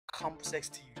Campus X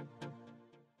TV.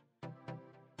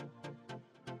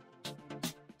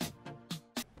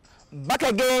 Back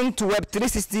again to Web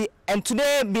 360, and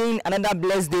today being another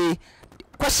blessed day,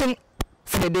 question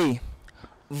for the day: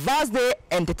 Vals Day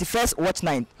and 31st Watch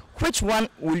Night, which one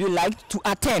will you like to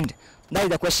attend? That is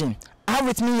the question. I have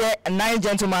with me here a nice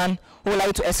gentleman who would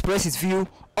like to express his view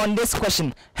on this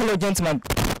question. Hello, gentleman.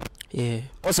 Yeah.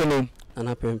 What's your name?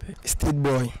 Anna Pempe. Street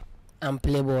boy. I'm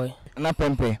Playboy. Anna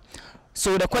Pempe.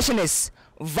 So the question is,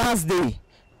 Vals Day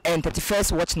and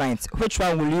 31st Watch Night, which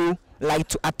one will you like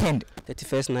to attend?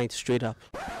 31st night, straight up.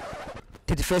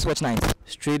 31st Watch Night.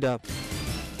 Straight up.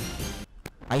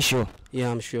 Are you sure? Yeah,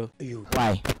 I'm sure.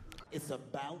 Why? It's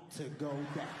about to go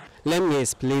down. Let me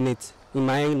explain it in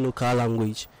my local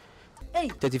language. Hey.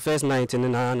 31st night in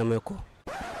Anameko.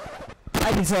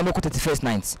 I didn't say I'm going to 31st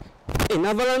night. Hey,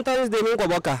 na Valentine's Day no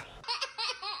boka.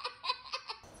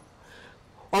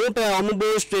 I'm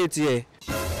go straight here.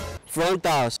 Front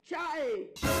house.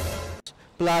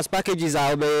 Plus packages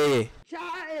are obey.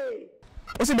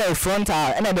 What's it the front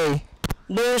house? Any day?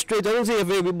 Go straight. I don't say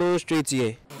every go straight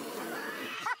here.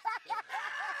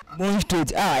 Going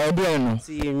straight. I don't know.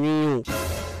 See you.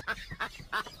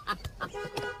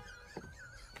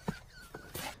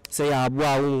 Say abu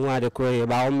awu wa de kure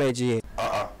ba o meji.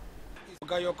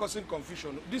 Okay, you're causing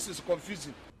confusion. This is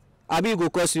confusing. Abi go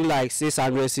cost you like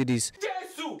 600 cedis.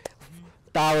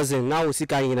 1,000. Now we see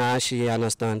can you actually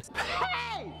understand.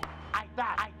 Hey! I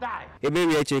die. Ebe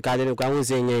we check ka de kwa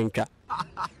say ntwa.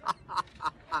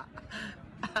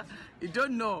 You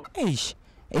don't know. Eish.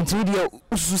 Into the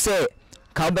usu say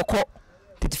Kaubeko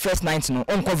 31st night no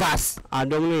onko Vals.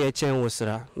 Adom no ye chen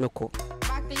wosra meko.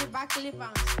 Backly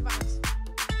bounce.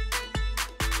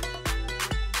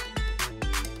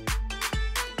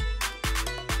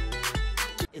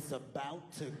 It's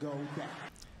about to go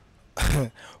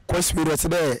down. Question me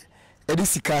today.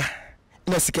 Edisika.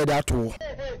 Ina sika dato.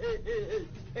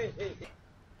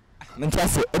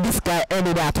 Mentase Edisika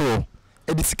any dato.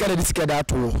 Edisika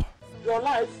dato. Your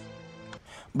life.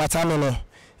 But I don't know.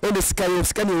 Edisika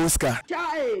ni uska.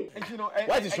 And you know,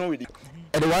 what is wrong with it?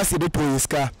 Ede one say to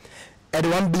uska. Ede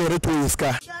one billion to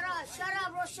uska.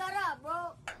 Shut up,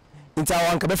 bro. Inta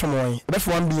one ka be from one. Be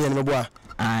for 1 billion me boa.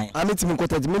 Aye. I mean to me quote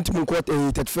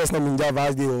 31st na minja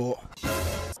Vals Day o.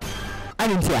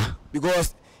 Anintia.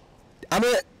 Because I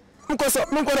mean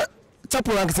mko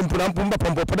chapo rank simple na mpumba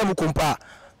pompo poda mkompa.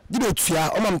 Gido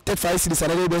tua o mam 35 cities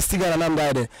and dey still na am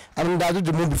died. I'm that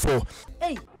do before.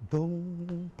 Hey.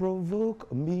 Don't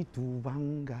provoke me to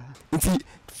anger. Nti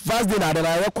Vals Day na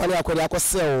na kwani akwani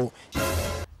akosel.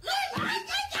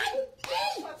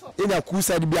 Ina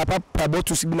kusa di apa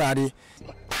pabotu signade.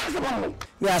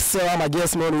 Ya sell am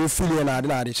guess me no feel na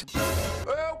de.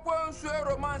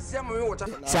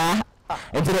 Sa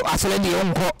entero asole di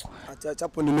onko.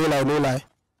 Chapo ni no lie.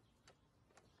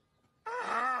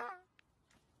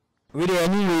 We dey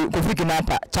any ko fiki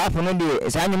napa. Chapo no dey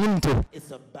sa nyi minto.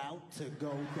 It's about to go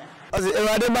down. As e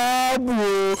babu.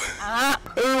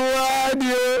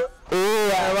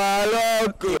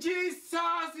 Ewade.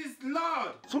 Jesus is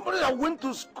Lord. Somebody that went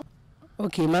to school.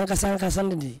 Okay, man kasan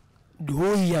de the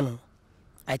whole year no.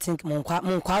 I think mon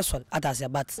kwa sol atase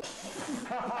but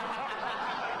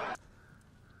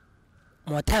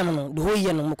more time no the whole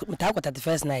year no meta ko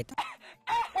 31st night.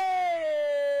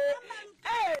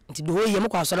 Nti the whole year mo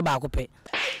kwa sol ba ko pe.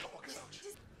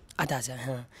 Atase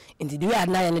nti the way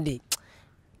adna ya ne dey.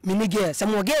 Mini girl,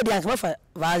 some more girl dey an for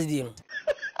Vals Day no.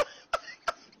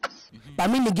 But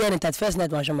mini girl 31st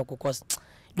night one show mo cause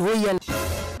the whole year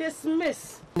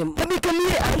dismiss. Tabi kan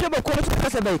ye ajaba ko to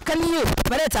kasa bai. Kan ye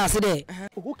bare ta se dey.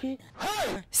 Okay.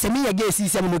 Semi ya ge si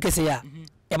semi no kese ya.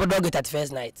 E bo dog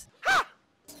 31st night.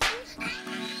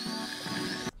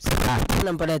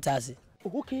 Nam bare ta se.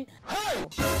 Okay.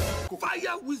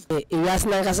 Fire wisdom. E was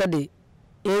na kasa dey.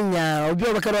 Enya obi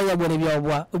obekara ya bone bi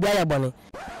oboa. Obi ya bone.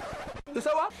 You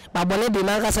say what? Ba bone dey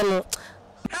na kasa no.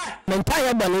 Menta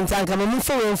ya bone ntanka me mu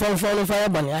fo no fire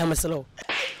bone. I am slow.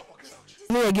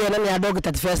 Me again na me dog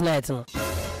 31st night no.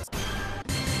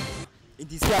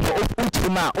 It is here for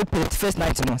ultima 31st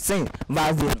night no. Say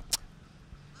Vals Day.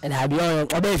 And have you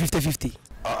obey 50-50.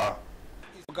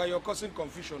 Okay, you're causing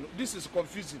confusion. This is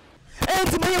confusing. Eh,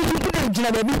 to me you put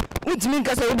jina baby. Ultima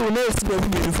kasa we do no see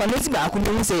we for no ba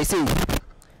akunu say.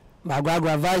 Ba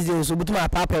gwa Vals Day so butuma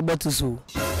papa bottle so.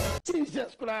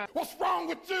 Jesus Christ. What's wrong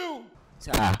with you?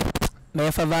 Sir.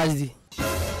 Me for Vals Day.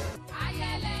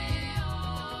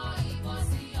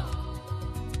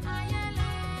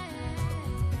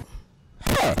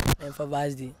 For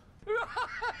Vals Day.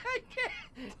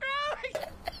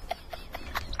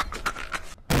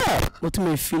 What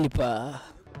me Philippa?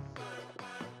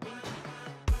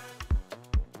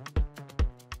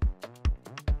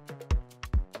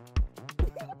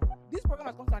 program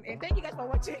has come to an end. Thank you guys for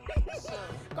watching.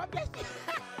 God bless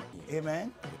you.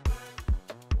 Amen.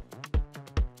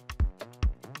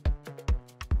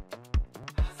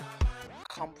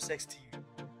 Campus X TV.